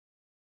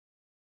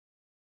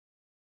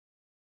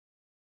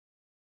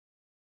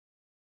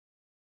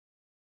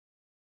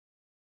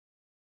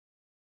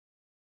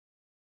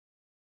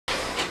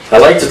I'd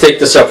like to take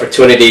this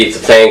opportunity to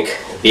thank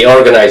the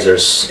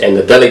organizers and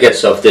the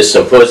delegates of this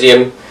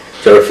symposium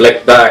to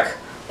reflect back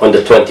on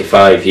the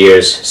 25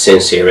 years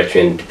since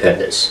Eritrean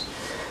independence.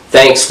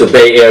 Thanks to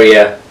Bay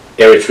Area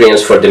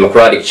Eritreans for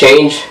Democratic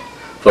Change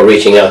for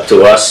reaching out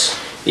to us,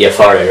 the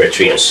Afar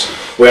Eritreans.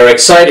 We are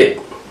excited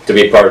to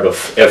be part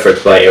of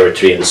effort by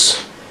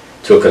Eritreans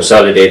to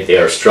consolidate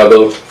their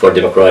struggle for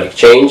democratic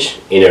change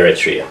in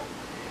Eritrea.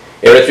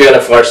 Eritrean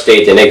Afar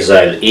State in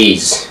Exile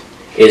is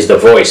the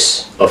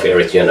voice of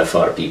Eritrean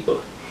Afar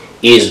people.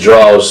 EASE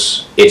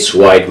draws its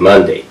wide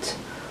mandate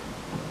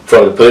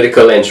from the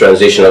political and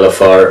transitional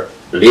Afar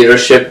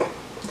leadership,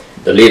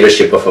 the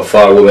leadership of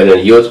Afar Women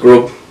and Youth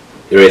Group,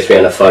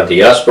 Eritrean Afar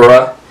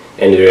Diaspora,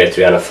 and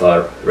Eritrean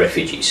Afar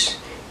refugees.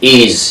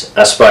 EASE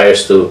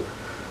aspires to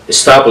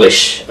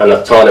establish an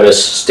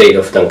autonomous state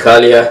of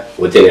Dankalia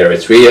within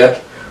Eritrea,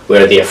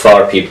 where the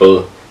Afar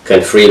people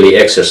can freely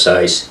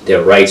exercise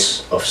their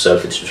rights of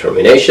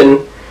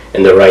self-determination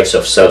and the rights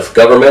of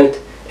self-government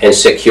and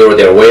secure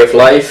their way of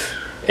life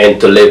and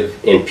to live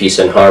in peace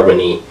and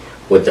harmony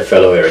with the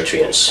fellow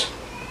Eritreans.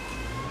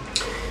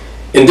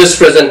 In this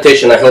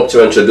presentation, I hope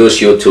to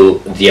introduce you to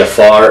the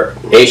Afar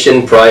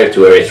nation prior to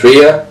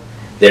Eritrea,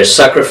 their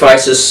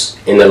sacrifices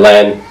in the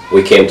land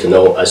we came to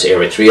know as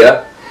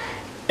Eritrea,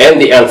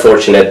 and the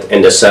unfortunate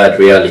and the sad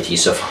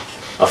realities of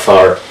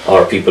Afar,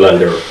 our people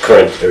under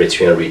current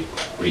Eritrean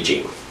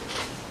regime.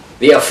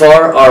 The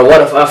Afar are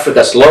one of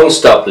Africa's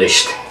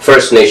long-established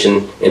First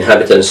Nation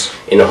inhabitants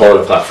in the Horn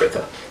of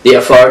Africa. The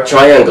Afar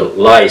Triangle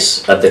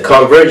lies at the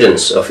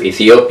convergence of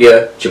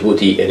Ethiopia,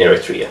 Djibouti, and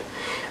Eritrea.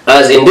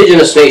 As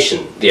indigenous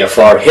nation, the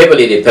Afar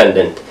heavily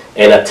dependent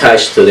and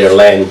attached to their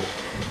land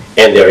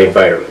and their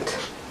environment.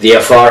 The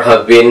Afar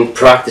have been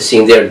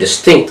practicing their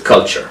distinct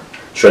culture,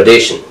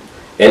 tradition,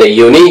 and a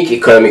unique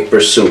economic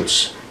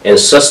pursuits and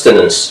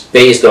sustenance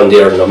based on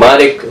their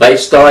nomadic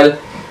lifestyle,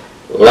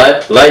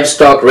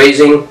 livestock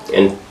raising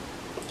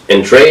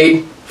and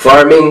trade,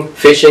 farming,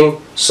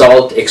 fishing,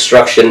 salt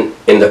extraction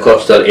in the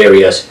coastal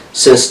areas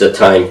since the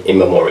time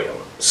immemorial.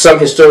 Some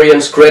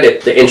historians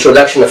credit the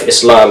introduction of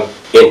Islam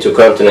into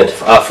continent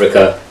of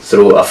Africa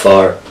through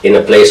Afar in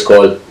a place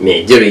called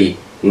Me'diri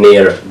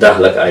near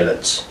Dahlak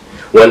Islands.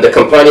 When the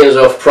companions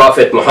of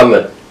Prophet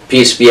Muhammad,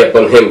 peace be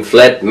upon him,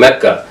 fled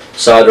Mecca,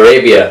 Saudi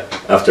Arabia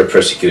after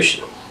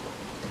persecution.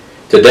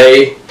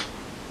 Today,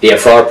 the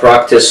Afar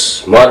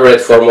practice moderate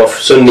form of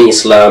Sunni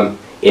Islam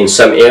in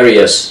some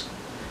areas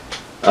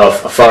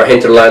of Afar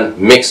hinterland,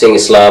 mixing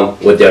Islam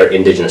with their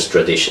indigenous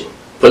tradition.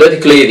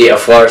 Politically, the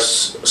Afar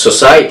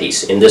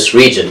societies in this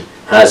region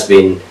has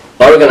been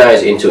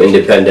organized into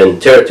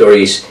independent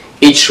territories,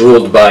 each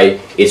ruled by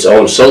its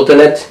own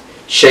sultanate,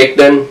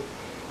 sheikhdom,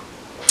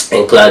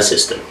 and clan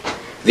system.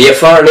 The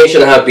Afar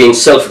nation have been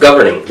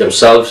self-governing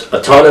themselves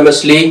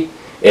autonomously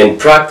and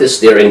practice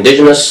their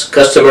indigenous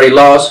customary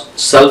laws,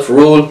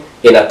 self-rule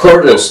in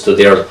accordance to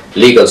their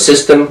legal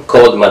system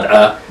called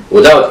Mad'a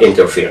without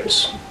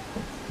interference.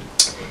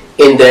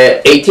 In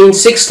the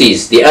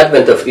 1860s, the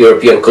advent of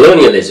European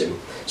colonialism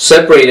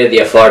separated the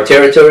Afar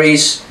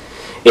territories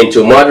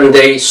into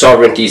modern-day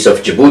sovereignties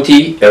of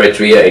Djibouti,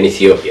 Eritrea, and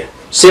Ethiopia.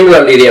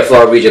 Similarly, the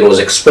Afar region was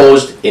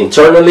exposed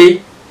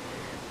internally,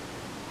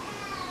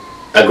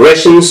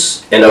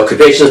 aggressions and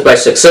occupations by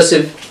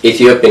successive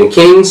Ethiopian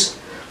kings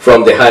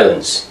from the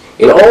highlands.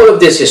 In all of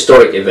these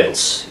historic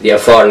events, the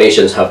Afar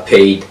nations have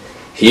paid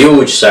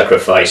huge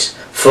sacrifice,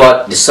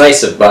 fought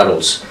decisive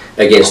battles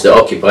against the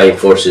occupying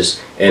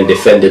forces, and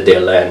defended their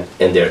land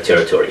and their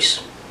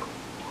territories.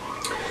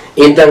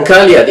 In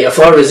Dankalia, the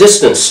Afar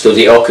resistance to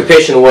the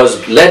occupation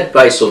was led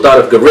by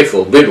Sultan of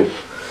Garifo, Biru,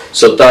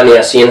 Sultan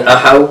Yasin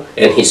Ahaw,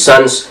 and his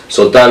sons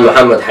Sultan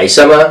Muhammad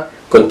Haysama,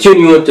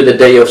 continued to the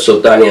day of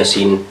Sultan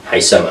Yasin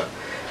Haysama.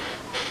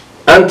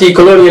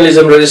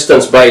 Anti-colonialism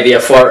resistance by the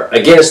Afar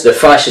against the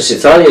fascist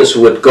Italians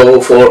would go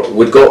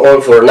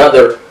on for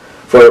another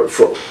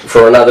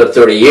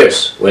 30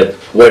 years,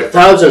 where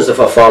thousands of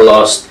Afar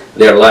lost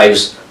their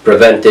lives,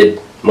 prevented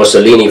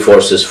Mussolini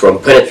forces from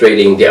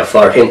penetrating the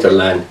Afar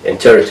hinterland and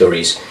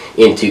territories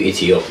into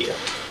Ethiopia.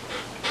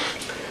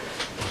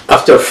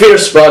 After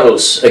fierce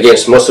battles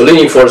against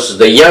Mussolini forces,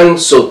 the young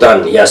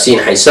Sultan Yasin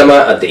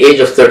Haysama, at the age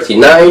of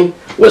 39,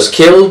 was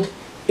killed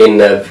in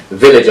the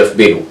village of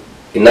Biru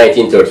in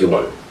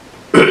 1931.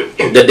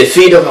 The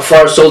defeat of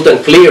Afar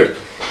Sultan cleared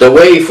the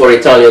way for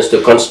Italians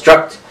to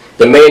construct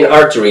the main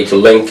artery to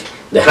link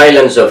the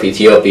highlands of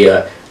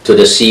Ethiopia to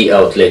the sea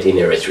outlet in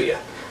Eritrea.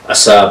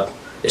 Asab,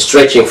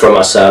 stretching from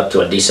Asab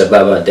to Addis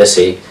Ababa,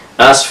 Desse,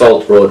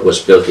 asphalt road was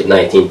built in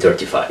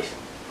 1935.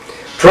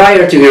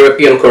 Prior to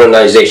European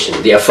colonization,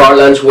 the Afar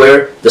lands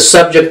were the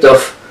subject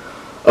of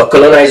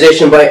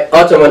colonization by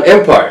Ottoman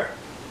Empire.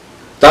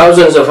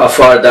 Thousands of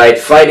Afar died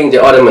fighting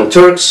the Ottoman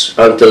Turks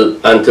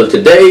until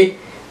today.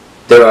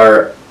 There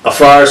are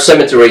Afar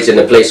cemeteries in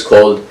a place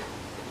called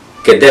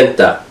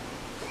Kedenta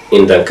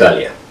in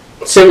Dankalia.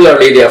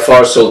 Similarly, the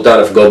Afar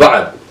Sultan of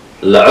Gobad,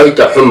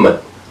 La'oita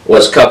Hummad,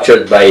 was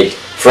captured by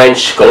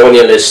French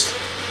colonialists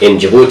in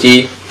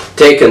Djibouti,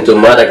 taken to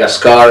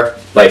Madagascar,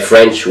 by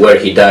French, where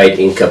he died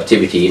in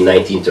captivity in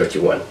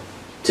 1931.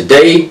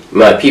 Today,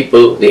 my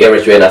people, the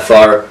Eritrean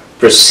Afar,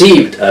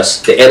 perceived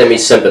as the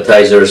enemy's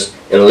sympathizers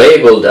and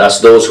labeled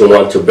as those who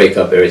want to break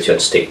up Eritrean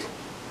state.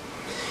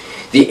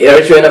 The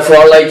Eritrean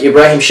Afar, like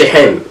Ibrahim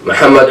Shehem,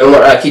 Muhammad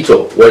Umar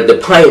Akito, were the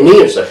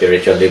pioneers of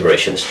Eritrean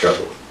liberation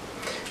struggle.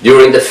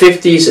 During the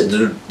 50s,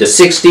 the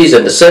 60s,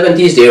 and the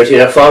 70s, the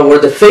Eritrean Afar were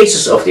the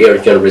faces of the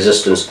Eritrean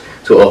resistance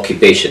to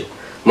occupation.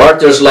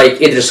 Martyrs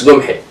like Idris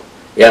Gumhed,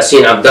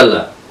 Yasin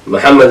Abdullah,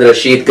 Muhammad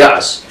Rashid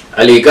Gas,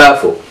 Ali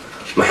Gafo,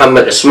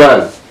 Muhammad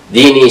Usman,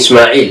 Dini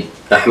Ismail,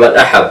 Ahmad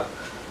Ahab,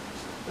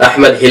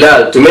 Ahmed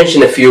Hilal, to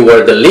mention a few,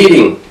 were the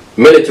leading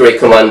military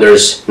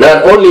commanders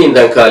not only in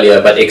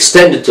Dankalia but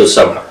extended to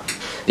Samar.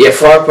 The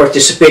Afar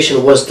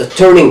participation was the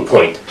turning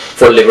point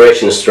for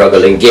liberation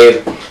struggle and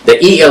gave the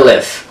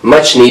ELF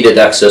much needed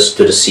access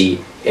to the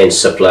sea and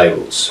supply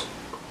routes.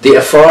 The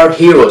Afar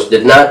heroes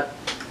did not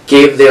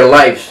give their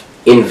lives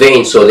in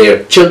vain so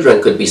their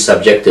children could be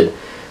subjected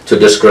to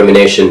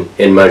discrimination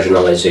and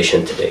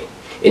marginalization today.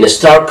 In a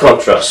stark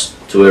contrast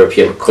to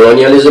European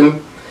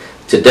colonialism,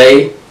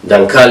 today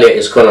Dankalia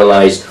is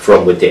colonized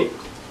from within.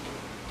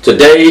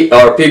 Today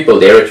our people,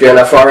 the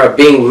Eritrean Afar, are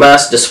being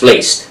mass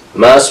displaced,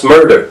 mass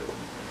murdered,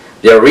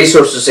 their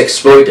resources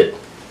exploited,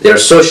 their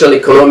social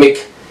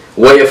economic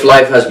way of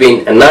life has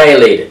been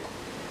annihilated,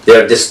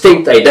 their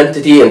distinct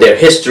identity and their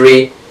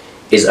history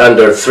is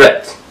under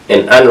threat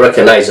and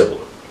unrecognizable.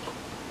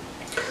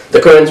 The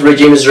current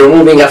regime is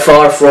removing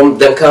Afar from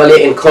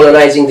Dankalia and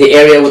colonizing the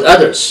area with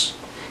others.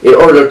 In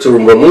order to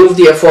remove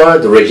the Afar,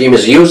 the regime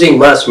is using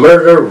mass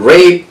murder,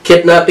 rape,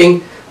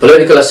 kidnapping,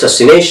 political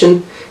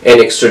assassination,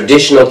 and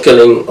extraditional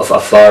killing of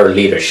Afar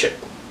leadership.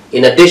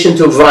 In addition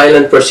to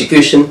violent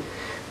persecution,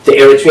 the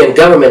Eritrean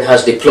government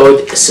has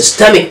deployed a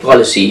systemic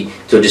policy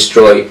to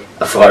destroy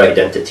Afar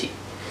identity.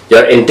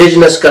 Their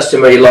indigenous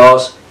customary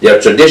laws, their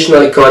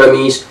traditional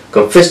economies,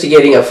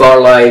 confiscating Afar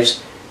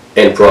lives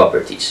and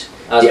properties.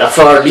 As the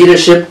Afar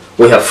leadership,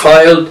 we have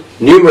filed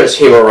numerous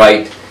human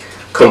rights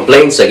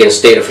complaints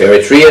against the state of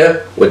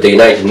Eritrea with the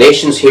United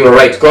Nations Human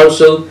Rights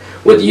Council,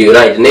 with the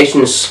United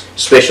Nations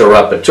Special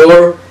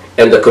Rapporteur,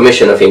 and the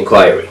Commission of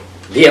Inquiry.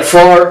 The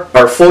Afar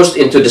are forced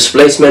into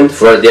displacement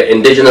for their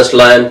indigenous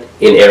land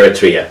in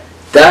Eritrea.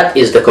 That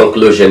is the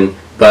conclusion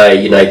by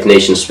United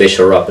Nations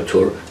Special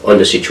Rapporteur on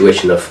the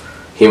situation of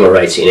human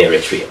rights in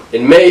Eritrea.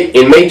 In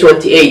May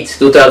 28,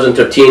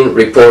 2013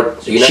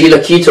 report, Sheila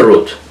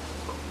Kitarut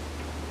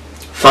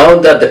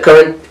found that the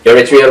current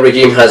Eritrean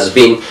regime has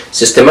been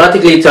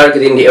systematically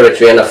targeting the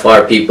Eritrean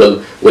Afar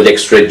people with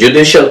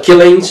extrajudicial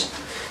killings,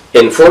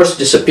 enforced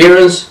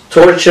disappearance,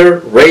 torture,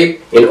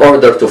 rape, in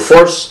order to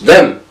force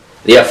them,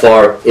 the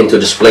Afar, into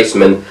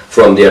displacement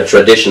from their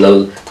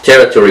traditional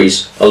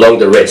territories along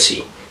the Red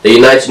Sea. The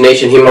United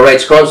Nations Human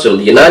Rights Council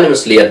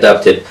unanimously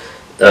adopted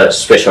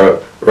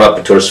Special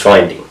Rapporteur's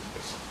finding.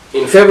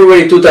 In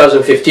February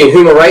 2015,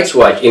 Human Rights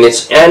Watch, in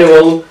its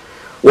annual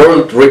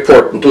World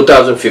Report in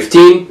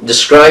 2015,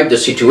 described the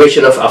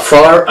situation of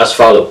Afar as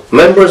follows.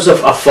 Members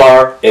of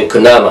Afar and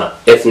Kunama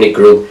ethnic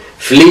group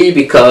flee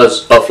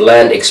because of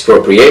land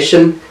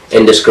expropriation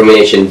and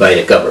discrimination by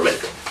the government.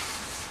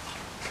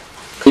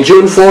 In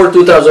June 4,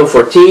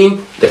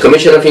 2014, the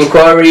Commission of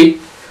Inquiry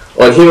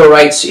on Human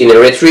Rights in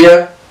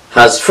Eritrea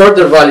has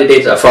further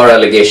validated Afar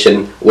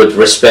allegation with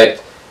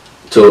respect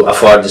to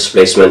Afar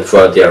displacement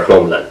for their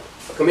homeland.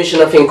 The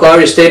Commission of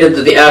Inquiry stated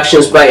that the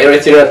actions by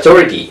Eritrean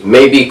authority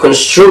may be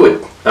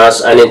construed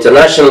as an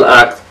international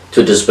act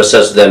to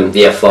dispossess them,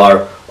 the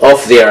Afar,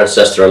 of their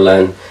ancestral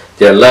land,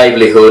 their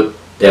livelihood,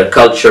 their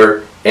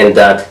culture, and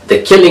that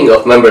the killing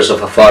of members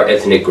of Afar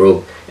ethnic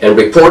group and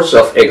reports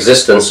of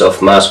existence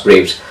of mass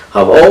graves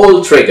have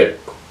all triggered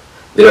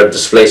their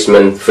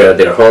displacement for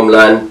their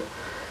homeland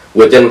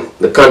within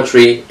the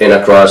country and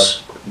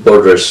across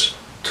borders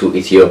to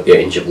Ethiopia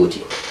and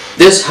Djibouti.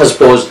 This has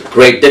posed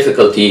great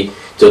difficulty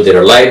to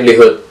their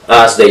livelihood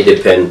as they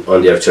depend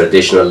on their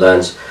traditional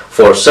lands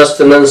for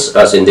sustenance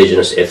as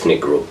indigenous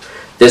ethnic group.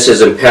 This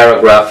is in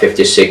paragraph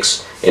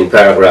 56 in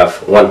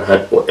paragraph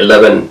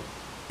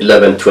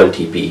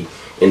 1120b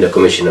in the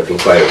Commission of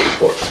Inquiry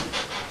report.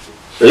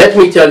 Let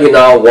me tell you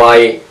now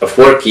why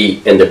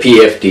Afwerki and the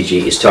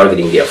PFDG is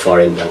targeting the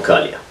Afar in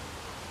Dankalia.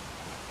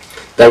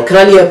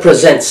 Dankalia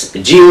presents a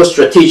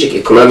geostrategic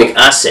economic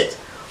asset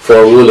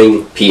for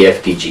ruling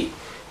PFDG.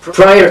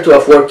 Prior to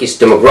Afwerki's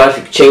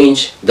demographic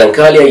change,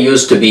 Dankalia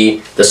used to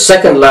be the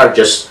second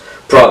largest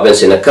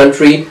province in the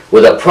country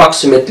with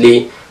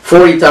approximately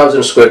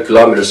 40,000 square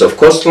kilometers of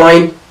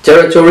coastline,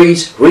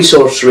 territories,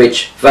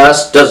 resource-rich,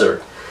 vast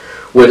desert,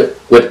 with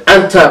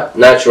untapped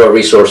natural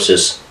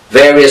resources,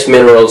 various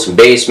minerals,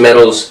 base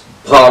metals,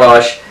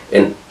 potash,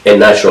 and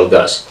natural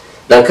gas.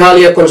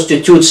 Dankalia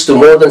constitutes to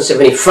more than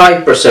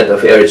 75%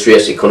 of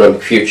Eritrea's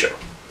economic future.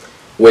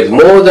 With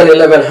more than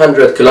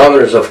 1,100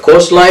 kilometers of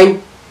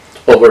coastline,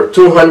 over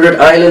 200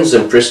 islands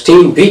and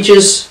pristine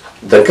beaches,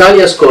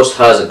 Dankalia's coast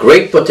has a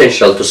great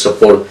potential to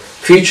support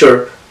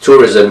future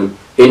tourism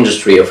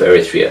industry of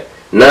Eritrea,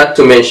 not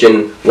to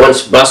mention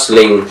once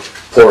bustling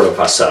port of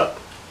Assab.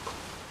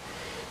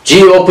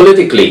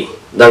 Geopolitically,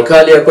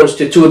 Dankalia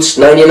constitutes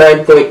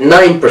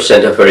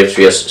 99.9% of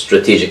Eritrea's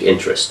strategic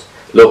interest.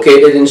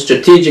 Located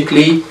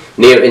strategically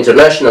near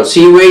international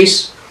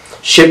seaways,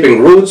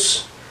 shipping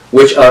routes,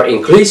 which are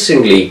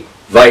increasingly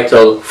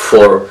vital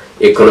for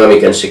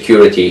economic and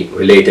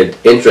security-related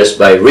interests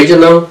by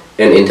regional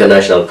and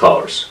international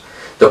powers.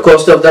 The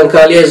coast of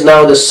Dankalia is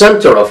now the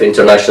center of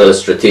international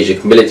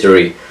strategic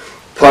military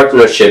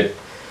partnership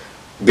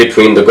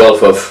between the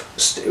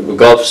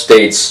Gulf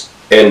states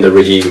and the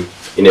regime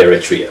in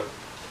Eritrea.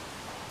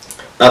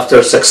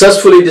 After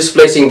successfully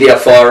displacing the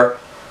Afar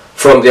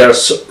from their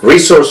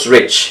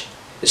resource-rich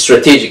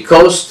strategic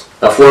coast,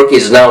 Afwerki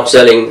is now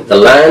selling the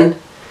land,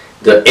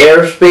 the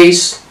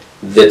airspace,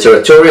 the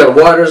territorial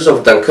waters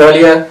of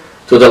Dankalia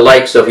to the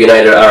likes of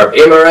United Arab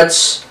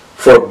Emirates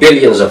for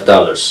billions of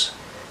dollars.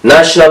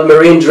 National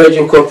Marine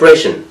Dredging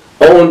Corporation,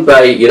 owned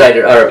by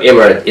United Arab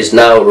Emirates, is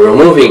now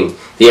removing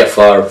the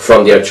Afar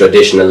from their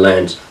traditional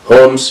lands,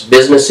 homes,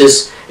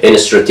 businesses, and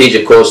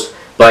strategic coast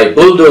by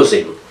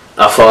bulldozing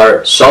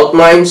Afar salt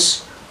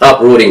mines,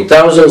 uprooting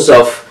thousands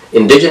of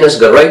indigenous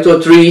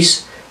Garaito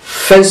trees,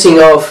 fencing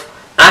off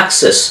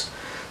access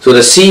to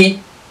the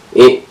sea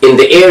in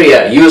the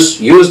area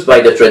used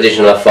by the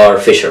traditional Afar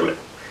fishermen.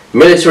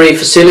 Military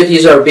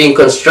facilities are being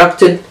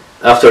constructed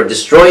after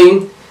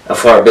destroying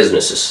Afar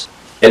businesses.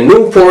 And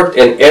new port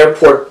and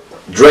airport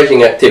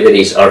dredging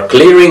activities are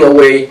clearing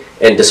away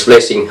and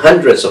displacing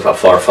hundreds of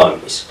Afar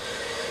families.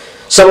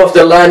 Some of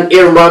the land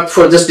earmarked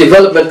for this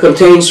development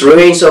contains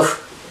remains of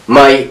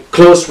my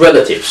close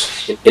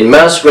relatives in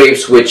mass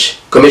graves, which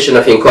Commission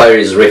of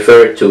Inquiry is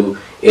referred to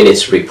in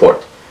its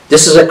report.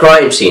 This is a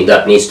crime scene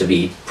that needs to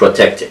be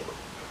protected.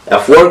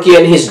 Afwerki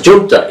and his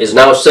junta is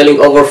now selling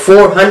over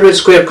 400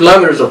 square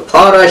kilometers of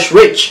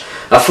potash-rich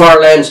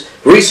Afar lands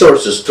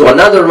resources to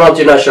another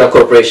multinational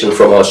corporation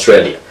from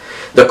Australia.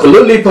 The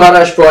Kululi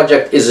Potash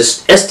project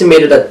is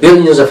estimated at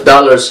billions of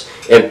dollars,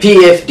 and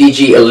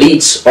PFDG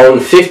elites own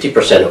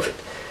 50% of it.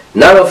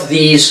 None of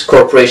these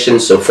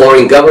corporations and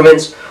foreign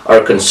governments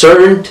are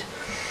concerned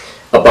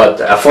about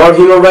the Afar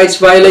human rights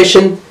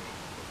violation,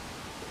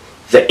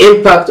 the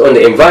impact on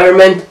the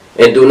environment,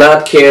 and do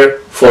not care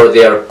for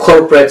their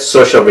corporate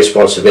social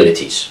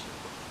responsibilities.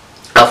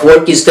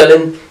 Afwerki is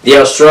telling the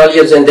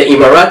Australians and the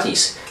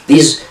Emiratis,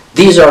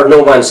 these are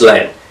no man's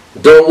land.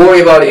 Don't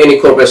worry about any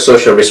corporate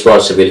social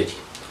responsibility.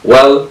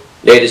 Well,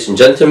 ladies and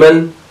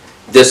gentlemen,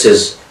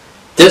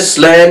 this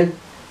land,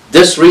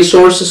 this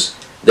resources,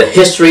 the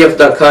history of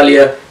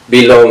Dankalia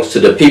belongs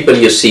to the people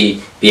you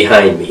see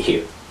behind me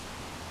here.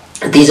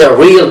 These are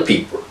real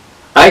people.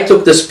 I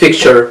took this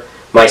picture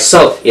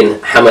myself in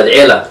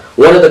AHMED,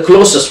 one of the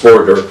closest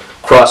border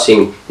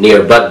crossing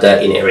near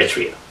Badda in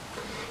Eritrea.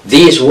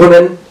 These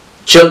women,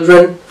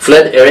 children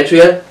fled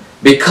Eritrea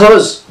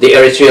because the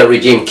Eritrean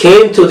regime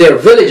came to their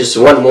villages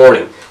one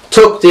morning,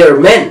 took their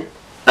men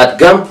at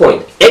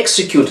gunpoint,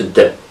 executed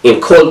them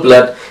in cold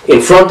blood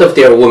in front of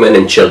their women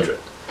and children.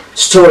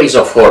 Stories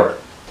of horror,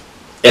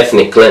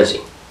 ethnic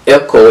cleansing,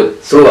 echoed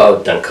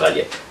throughout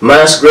Dankalia.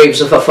 Mass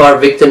graves of Afar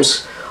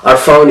victims are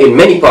found in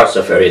many parts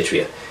of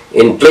Eritrea,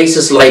 in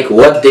places like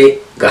Wadde,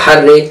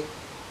 Gaharre,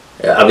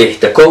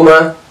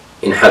 Abihtakoma,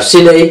 in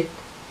Hafsile,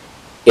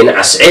 in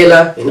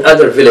As'ela, in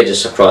other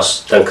villages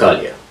across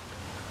Dankalia.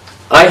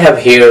 I have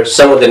here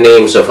some of the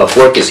names of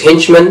Afwerki's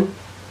henchmen,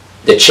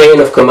 the chain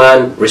of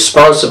command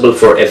responsible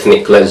for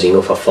ethnic cleansing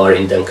of Afar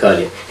in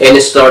Dankalia. And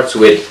it starts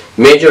with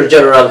Major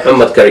General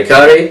Hamad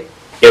Karikare,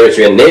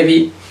 Eritrean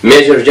Navy,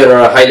 Major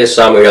General Haile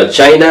Samuel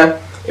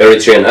China,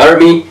 Eritrean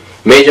Army,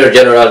 Major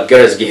General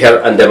Geres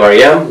Giher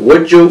Andemariam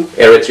Wudju,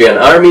 Eritrean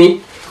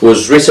Army,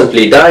 who's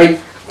recently died,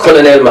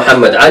 Colonel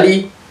Muhammad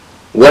Ali,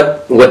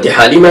 Wadi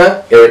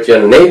Halima,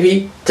 Eritrean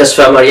Navy,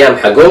 Tasfa Mariam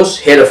Hagos,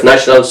 Head of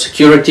National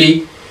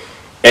Security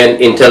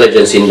and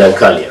Intelligence in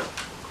Dankalia.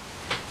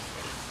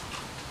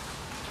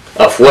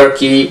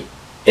 Afwerki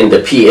and the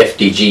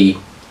PFDG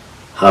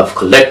have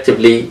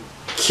collectively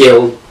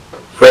killed,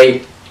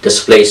 raped,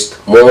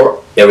 displaced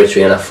more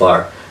Eritrean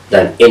Afar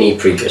than any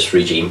previous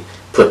regime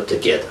put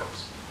together.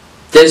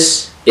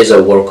 This is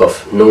a work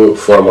of new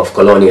form of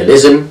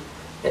colonialism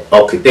and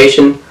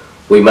occupation.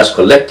 We must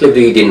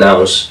collectively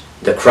denounce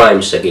the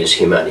crimes against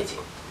humanity.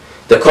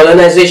 The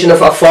colonization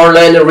of Afar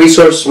land and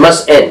resource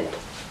must end.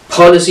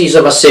 Policies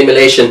of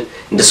assimilation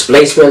and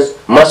displacement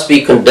must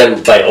be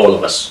condemned by all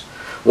of us.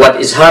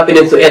 What is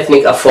happening to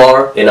ethnic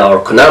Afar and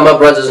our Kunama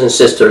brothers and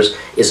sisters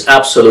is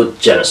absolute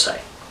genocide.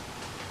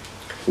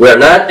 We are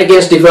not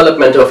against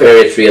development of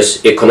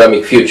Eritrea's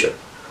economic future.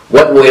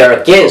 What we are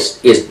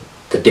against is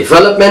the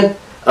development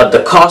at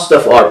the cost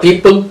of our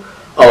people,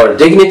 our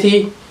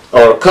dignity,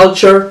 our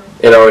culture,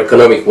 and our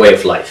economic way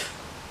of life.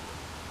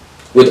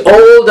 With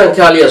all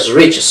Dankalia's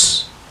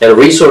riches and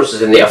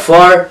resources in the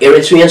Afar,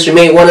 Eritreans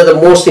remain one of the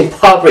most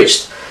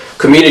impoverished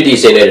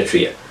communities in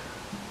Eritrea.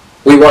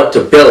 We want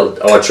to build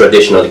our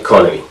traditional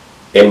economy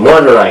and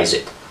modernize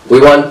it.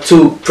 We want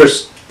to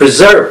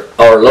preserve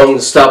our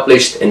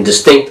long-established and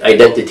distinct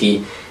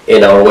identity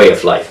in our way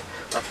of life.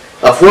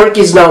 Afwerki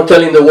is now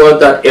telling the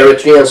world that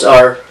Eritreans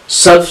are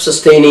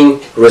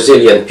self-sustaining,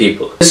 resilient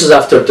people. This is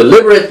after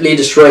deliberately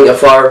destroying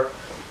Afar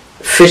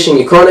fishing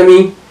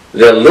economy,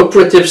 their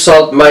lucrative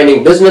salt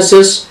mining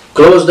businesses,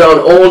 closed down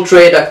all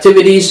trade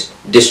activities,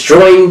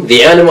 destroying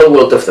the animal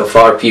wealth of the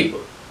Afar people.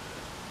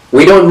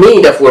 We don't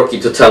need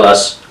Afwerki to tell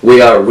us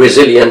we are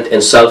resilient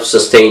and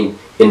self-sustained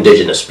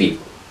indigenous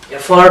people. The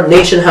Afar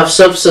nation have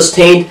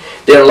self-sustained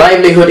their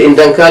livelihood in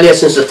Dankalia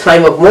since the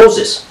time of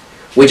Moses.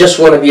 We just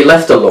want to be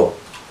left alone.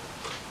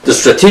 The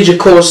strategic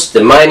coast,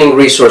 the mining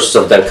resources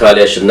of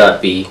Dankalia should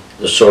not be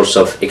the source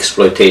of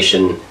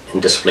exploitation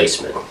and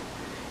displacement.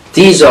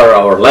 These are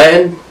our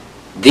land,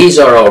 these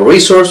are our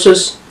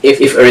resources. If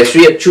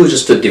Eritrea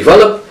chooses to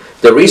develop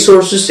the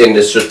resources in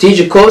the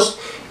strategic coast,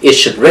 it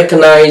should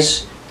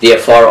recognize the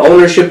Afar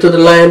ownership to the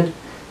land,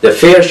 the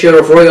fair share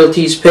of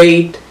royalties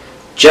paid,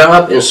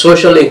 job and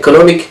social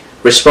economic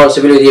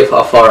responsibility of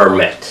Afar are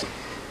met.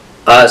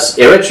 As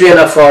Eritrean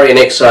Afar in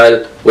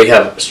exile, we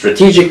have a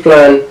strategic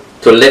plan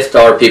to lift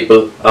our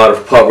people out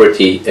of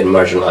poverty and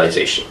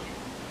marginalization.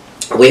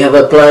 We have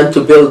a plan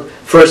to build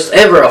first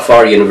ever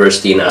Afar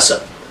University in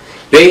Assab,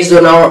 based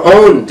on our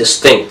own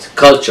distinct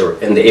culture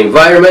and the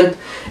environment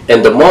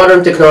and the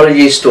modern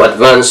technologies to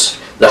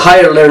advance the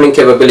higher learning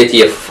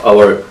capability of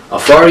our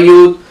Afar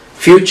youth,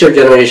 future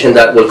generation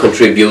that will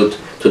contribute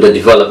to the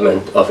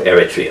development of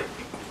Eritrea.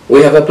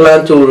 We have a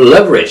plan to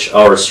leverage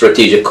our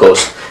strategic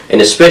coast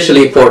and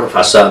especially Port of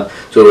Assab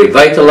to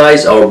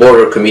revitalize our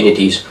border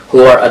communities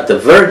who are at the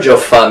verge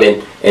of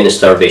famine and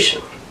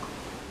starvation.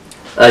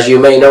 As you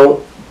may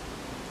know,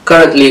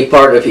 currently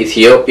part of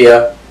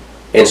Ethiopia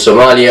and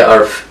Somalia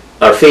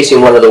are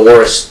facing one of the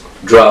worst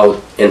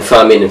drought and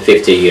famine in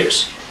 50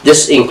 years.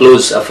 This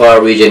includes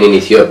Afar region in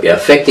Ethiopia,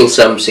 affecting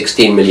some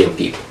 16 million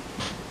people.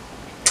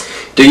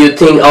 Do you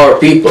think our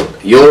people,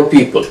 your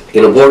people,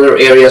 in border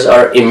areas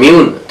are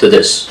immune to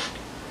this?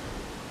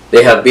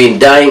 They have been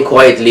dying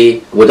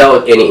quietly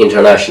without any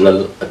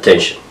international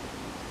attention.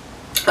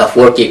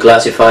 Afwerki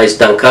classifies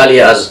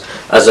Dankalia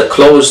as a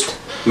closed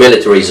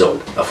military zone.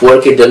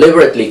 Afwerki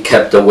deliberately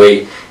kept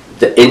away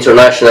the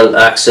international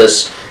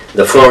access,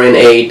 the foreign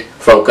aid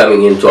from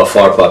coming into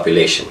Afar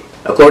population.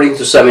 According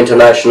to some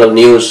international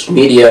news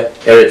media,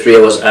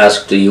 Eritrea was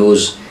asked to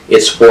use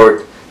its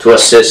port to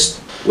assist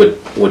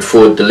with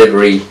food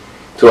delivery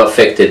to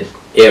affected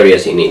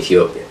areas in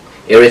Ethiopia.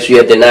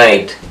 Eritrea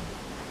denied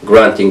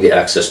granting the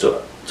access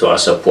to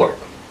Assab port.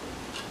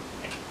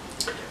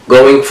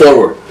 Going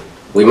forward,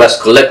 we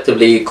must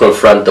collectively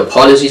confront the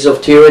policies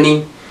of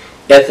tyranny,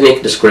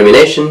 ethnic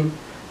discrimination,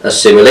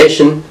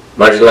 assimilation,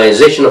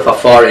 marginalization of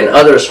Afar and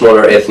other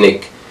smaller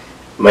ethnic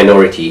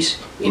minorities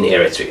in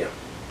Eritrea.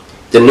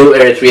 The new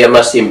Eritrea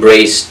must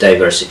embrace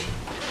diversity.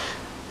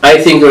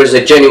 I think there is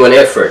a genuine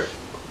effort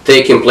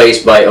taking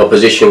place by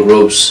opposition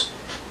groups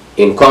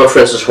in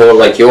conferences hall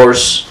like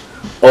yours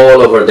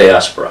all over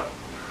diaspora.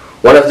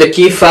 One of the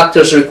key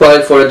factors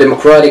required for a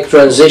democratic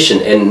transition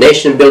and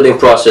nation-building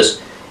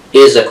process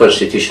is a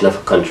constitution of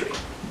a country.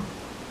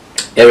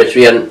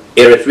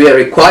 Eritrea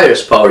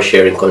requires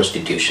power-sharing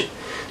constitution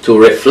to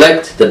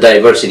reflect the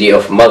diversity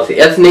of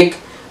multi-ethnic,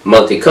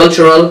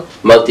 multicultural,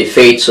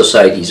 multi-faith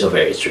societies of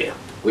Eritrea.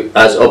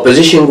 As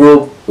opposition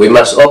group, we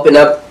must open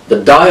up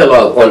the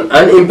dialogue on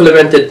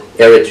unimplemented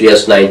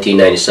Eritrea's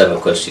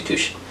 1997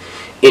 constitution.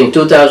 In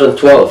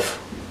 2012,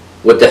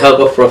 with the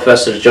help of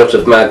Professor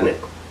Joseph Magnet,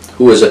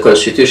 who is a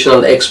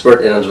constitutional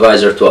expert and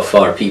advisor to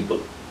Afar people,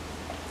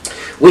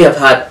 we have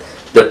had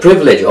the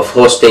privilege of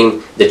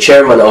hosting the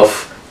chairman of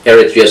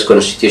Eritrea's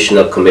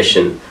Constitutional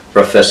Commission,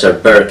 Professor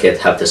Bereket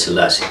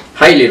Habteselassie,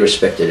 highly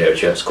respected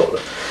Eritrean scholar.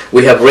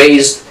 We have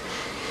raised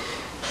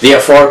the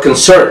Afar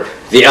concern,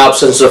 the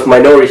absence of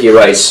minority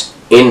rights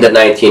in the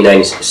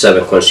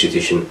 1997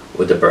 Constitution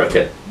with the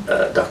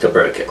Dr.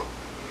 Bereket.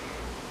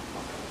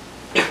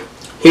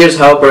 Here's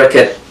how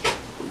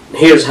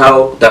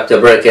Dr.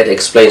 Bereket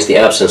explains the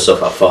absence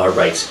of Afar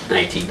rights in the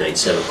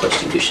 1997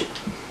 Constitution.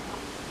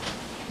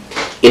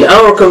 In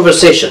our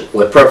conversation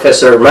with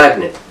Professor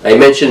Magnet, I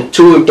mentioned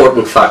two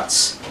important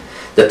facts.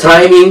 The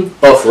timing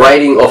of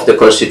writing of the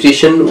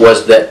Constitution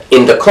was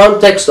in the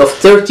context of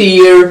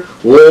 30-year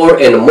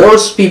war, and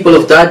most people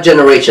of that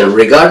generation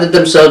regarded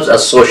themselves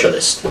as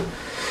socialists.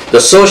 The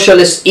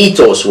socialist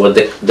ethos was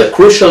the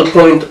crucial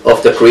point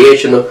of the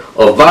creation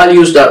of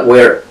values that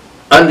were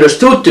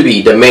understood to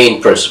be the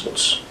main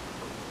principles.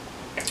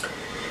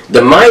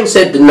 The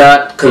mindset did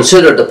not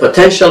consider the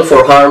potential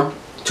for harm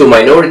to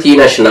minority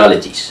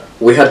nationalities.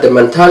 We had the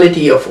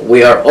mentality of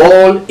we are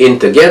all in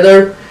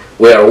together,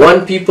 we are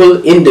one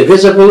people,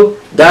 indivisible.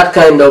 That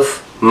kind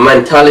of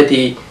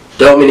mentality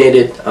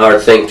dominated our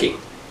thinking.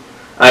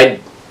 I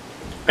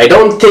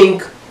don't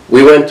think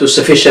we went to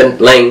sufficient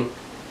length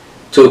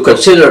to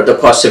consider the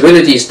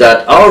possibilities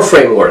that our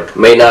framework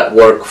may not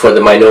work for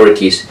the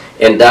minorities,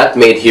 and that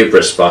made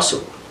hubris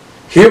possible.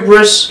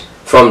 Hubris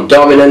from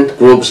dominant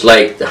groups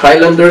like the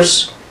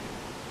Highlanders.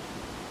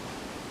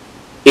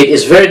 It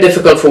is very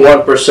difficult for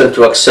one person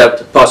to accept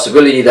the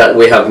possibility that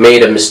we have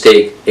made a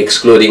mistake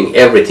excluding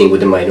everything with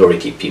the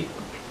minority people.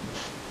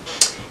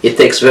 It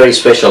takes a very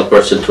special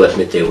person to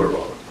admit they were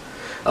wrong.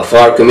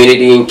 Afar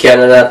community in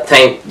Canada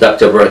thanked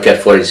Dr. Barakat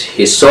for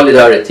his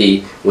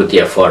solidarity with the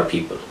Afar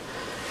people.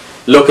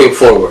 Looking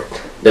forward,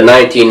 the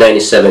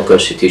 1997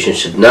 Constitution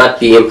should not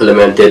be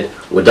implemented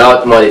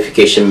without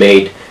modification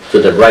made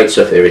to the rights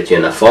of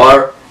Eritrean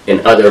Afar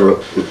and other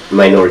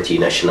minority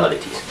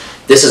nationalities.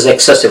 This is an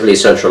excessively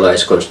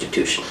centralized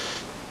constitution.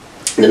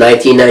 The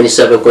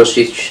 1997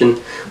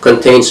 Constitution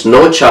contains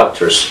no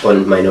chapters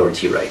on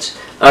minority rights.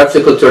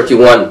 Article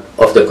 31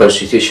 of the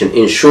Constitution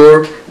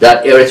ensures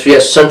that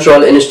Eritrea's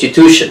central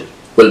institution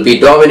will be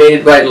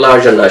dominated by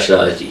larger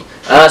nationality,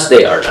 as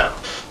they are now.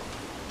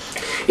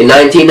 The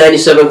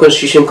 1997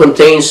 Constitution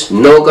contains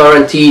no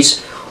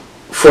guarantees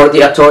for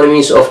the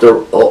autonomies of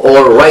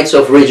or rights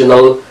of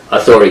regional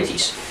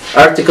authorities.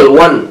 Article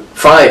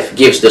 1(5)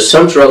 gives the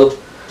central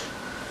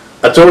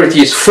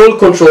authorities full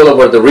control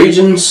over the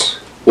regions,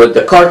 with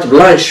the carte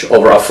blanche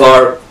over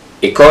Afar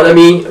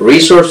economy,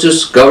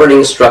 resources,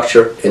 governing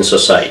structure, and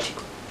society.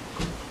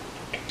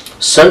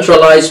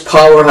 Centralized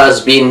power has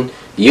been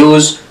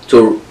used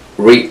to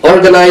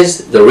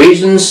reorganize the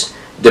regions,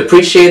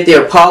 depreciate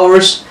their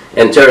powers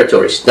and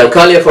territories.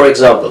 Dankalia, for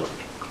example,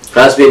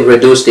 has been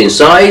reduced in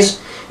size,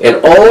 and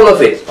all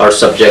of it are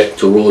subject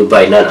to rule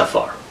by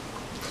non-Afar.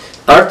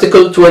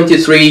 Article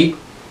 23.2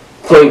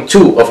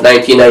 of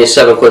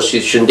 1997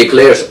 Constitution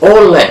declares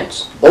all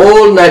lands,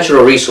 all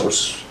natural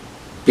resources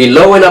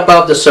below and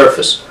above the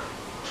surface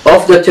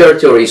of the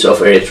territories of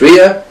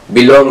Eritrea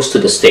belongs to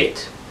the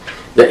state.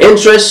 The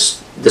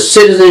interests the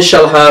citizens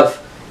shall have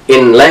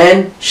in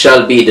land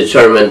shall be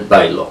determined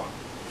by law.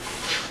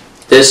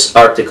 This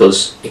article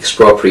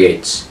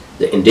expropriates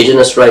the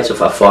indigenous rights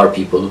of Afar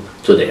people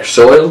to their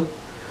soil,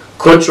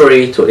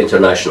 contrary to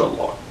international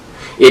law.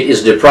 It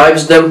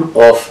deprives them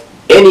of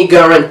any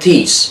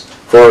guarantees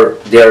for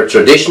their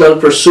traditional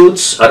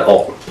pursuits at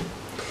all.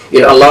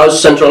 It allows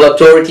central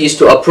authorities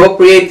to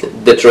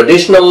appropriate the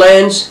traditional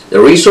lands, the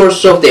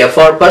resources of the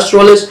Afar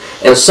pastoralists,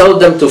 and sell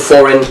them to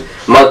foreign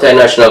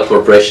multinational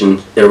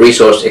corporations, the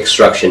resource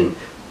extraction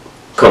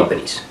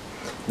companies.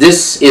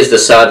 This is the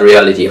sad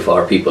reality of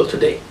our people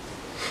today.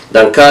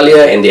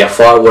 Dankalia and the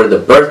Afar were the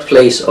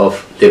birthplace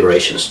of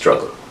liberation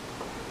struggle.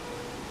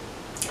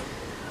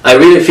 I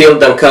really feel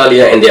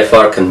Dankalia and the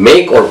Afar can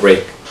make or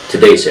break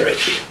today's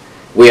Eritrea.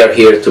 We are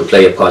here to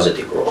play a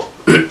positive role.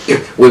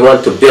 We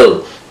want to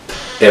build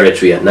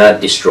Eritrea,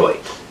 not destroy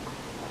it.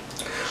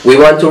 We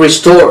want to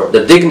restore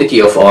the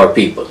dignity of our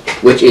people,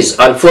 which is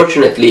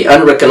unfortunately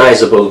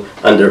unrecognizable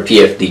under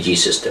PFDG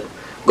system.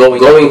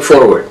 Going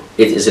forward,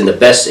 it is in the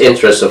best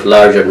interest of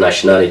larger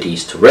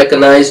nationalities to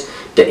recognize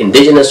the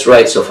indigenous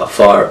rights of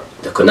Afar,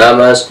 the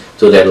Kunamas,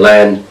 to their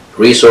land,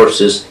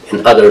 resources,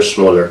 and other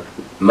smaller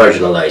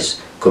marginalized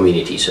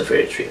communities of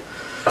Eritrea.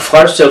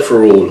 Afar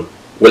self-rule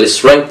will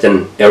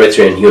strengthen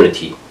Eritrean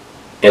unity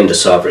and the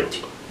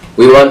sovereignty.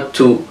 We want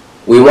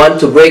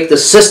to break the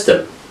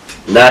system,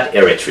 not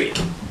Eritrea.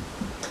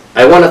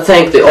 I want to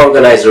thank the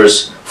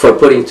organizers for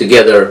putting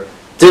together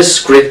this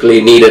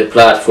critically needed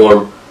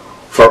platform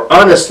for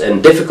honest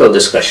and difficult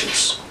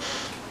discussions.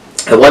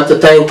 I want to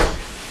thank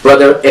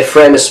Brother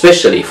Ephraim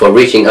especially for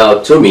reaching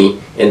out to me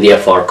in the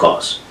Afar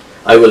cause.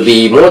 I will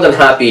be more than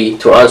happy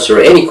to answer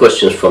any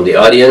questions from the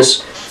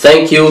audience.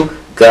 Thank you.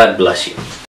 God bless you.